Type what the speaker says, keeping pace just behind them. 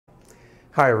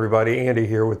Hi everybody, Andy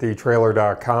here with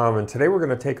etrailer.com, and today we're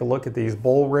going to take a look at these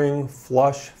BullRing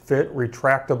flush fit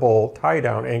retractable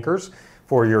tie-down anchors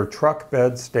for your truck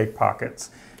bed stake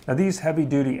pockets. Now these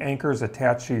heavy-duty anchors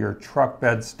attach to your truck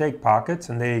bed stake pockets,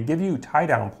 and they give you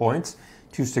tie-down points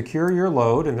to secure your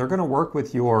load, and they're going to work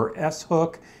with your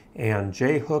S-hook and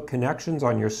J-hook connections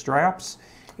on your straps.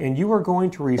 And you are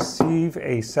going to receive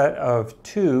a set of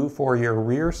 2 for your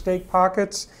rear stake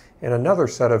pockets and another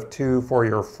set of 2 for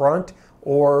your front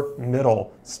or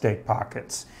middle stake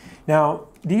pockets. Now,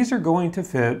 these are going to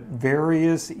fit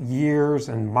various years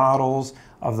and models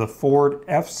of the Ford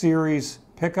F-Series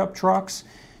pickup trucks.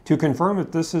 To confirm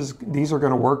that these are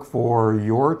going to work for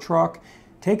your truck,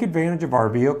 take advantage of our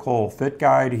vehicle fit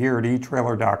guide here at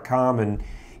etrailer.com and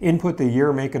input the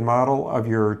year, make, and model of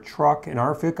your truck, and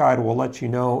our fit guide will let you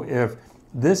know if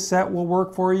this set will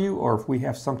work for you or if we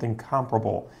have something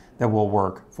comparable that will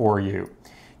work for you.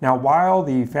 Now, while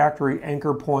the factory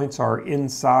anchor points are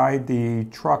inside the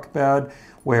truck bed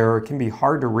where it can be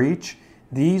hard to reach,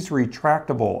 these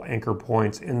retractable anchor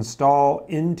points install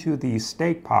into the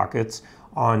stake pockets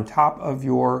on top of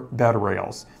your bed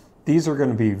rails. These are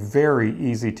going to be very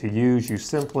easy to use. You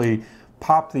simply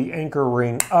pop the anchor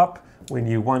ring up when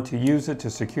you want to use it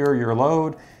to secure your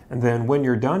load, and then when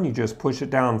you're done, you just push it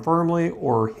down firmly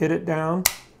or hit it down,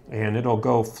 and it'll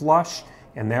go flush,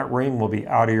 and that ring will be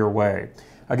out of your way.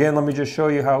 Again, let me just show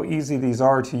you how easy these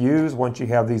are to use. Once you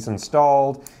have these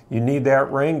installed, you need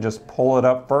that ring, just pull it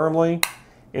up firmly.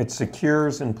 It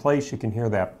secures in place. You can hear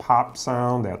that pop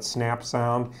sound, that snap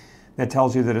sound. That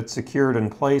tells you that it's secured in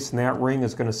place, and that ring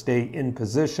is going to stay in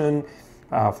position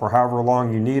for however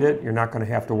long you need it. You're not going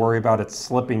to have to worry about it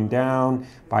slipping down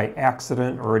by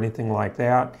accident or anything like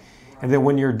that. And then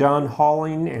when you're done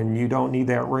hauling and you don't need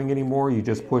that ring anymore, you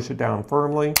just push it down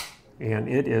firmly, and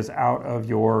it is out of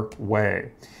your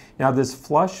way. Now this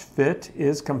flush fit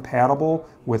is compatible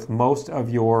with most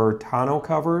of your tonneau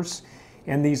covers,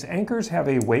 and these anchors have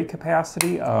a weight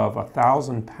capacity of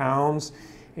 1,000 pounds,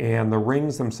 and the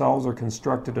rings themselves are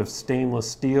constructed of stainless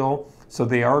steel, so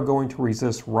they are going to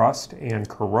resist rust and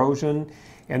corrosion,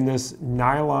 and this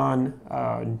nylon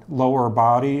lower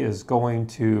body is going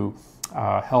to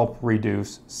help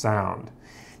reduce sound.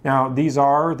 Now these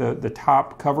are, the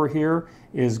top cover here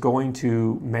is going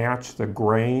to match the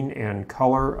grain and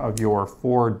color of your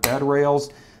Ford bed rails,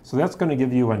 so that's going to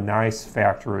give you a nice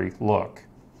factory look.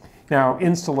 Now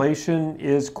installation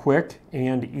is quick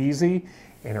and easy,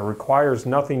 and it requires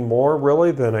nothing more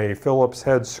really than a Phillips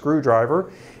head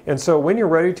screwdriver. And so when you're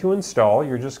ready to install,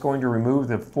 you're just going to remove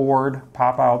the Ford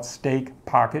pop-out stake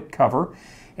pocket cover,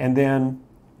 and then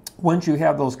once you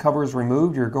have those covers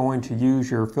removed, you're going to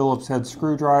use your Phillips head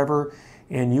screwdriver,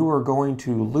 and you are going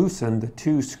to loosen the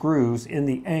 2 screws in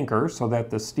the anchor so that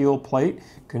the steel plate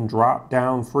can drop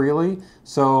down freely.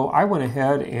 So I went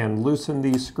ahead and loosened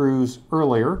these screws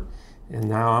earlier, and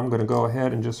now I'm going to go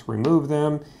ahead and just remove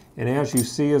them. And as you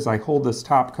see, as I hold this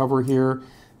top cover here,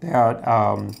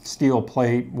 that steel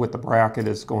plate with the bracket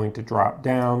is going to drop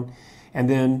down. And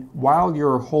then while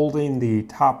you're holding the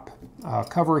top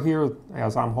cover here,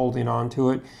 as I'm holding on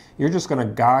to it, you're just going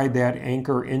to guide that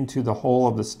anchor into the hole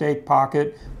of the stake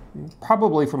pocket,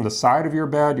 probably from the side of your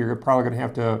bed. You're probably going to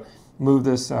have to move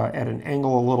this at an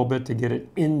angle a little bit to get it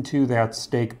into that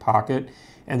stake pocket.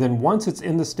 And then once it's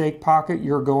in the stake pocket,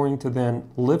 you're going to then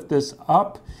lift this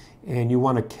up, and you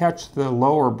want to catch the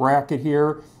lower bracket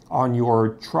here on your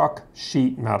truck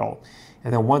sheet metal.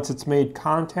 And then once it's made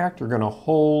contact, you're going to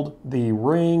hold the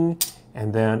ring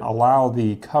and then allow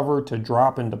the cover to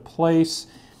drop into place,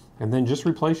 and then just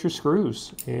replace your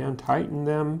screws and tighten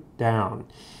them down.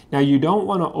 Now you don't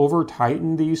want to over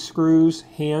tighten these screws.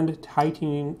 Hand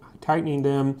tightening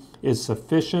them is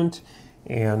sufficient,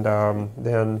 and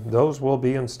then those will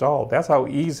be installed. That's how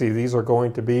easy these are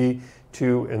going to be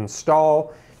to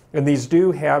install. And these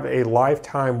do have a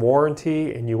lifetime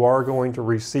warranty, and you are going to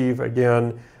receive,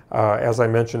 again, as I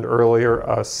mentioned earlier,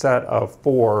 a set of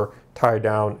 4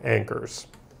 tie-down anchors.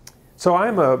 So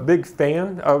I'm a big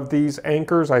fan of these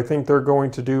anchors. I think they're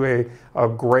going to do a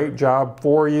great job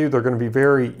for you. They're going to be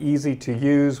very easy to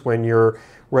use. When you're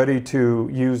ready to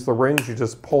use the rings, you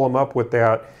just pull them up with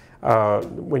that.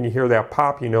 When you hear that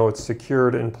pop, you know it's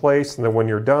secured in place, and then when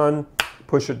you're done,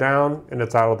 push it down and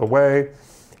it's out of the way.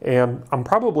 And I'm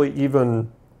probably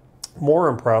even more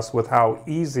impressed with how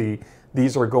easy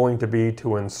these are going to be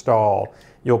to install.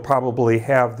 You'll probably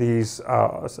have these,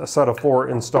 a set of 4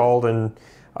 installed in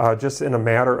just in a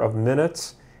matter of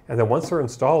minutes. And then once they're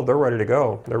installed, they're ready to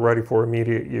go. They're ready for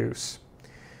immediate use.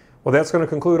 Well, that's going to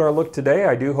conclude our look today.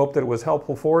 I do hope that it was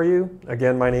helpful for you.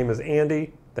 Again, my name is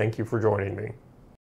Andy. Thank you for joining me.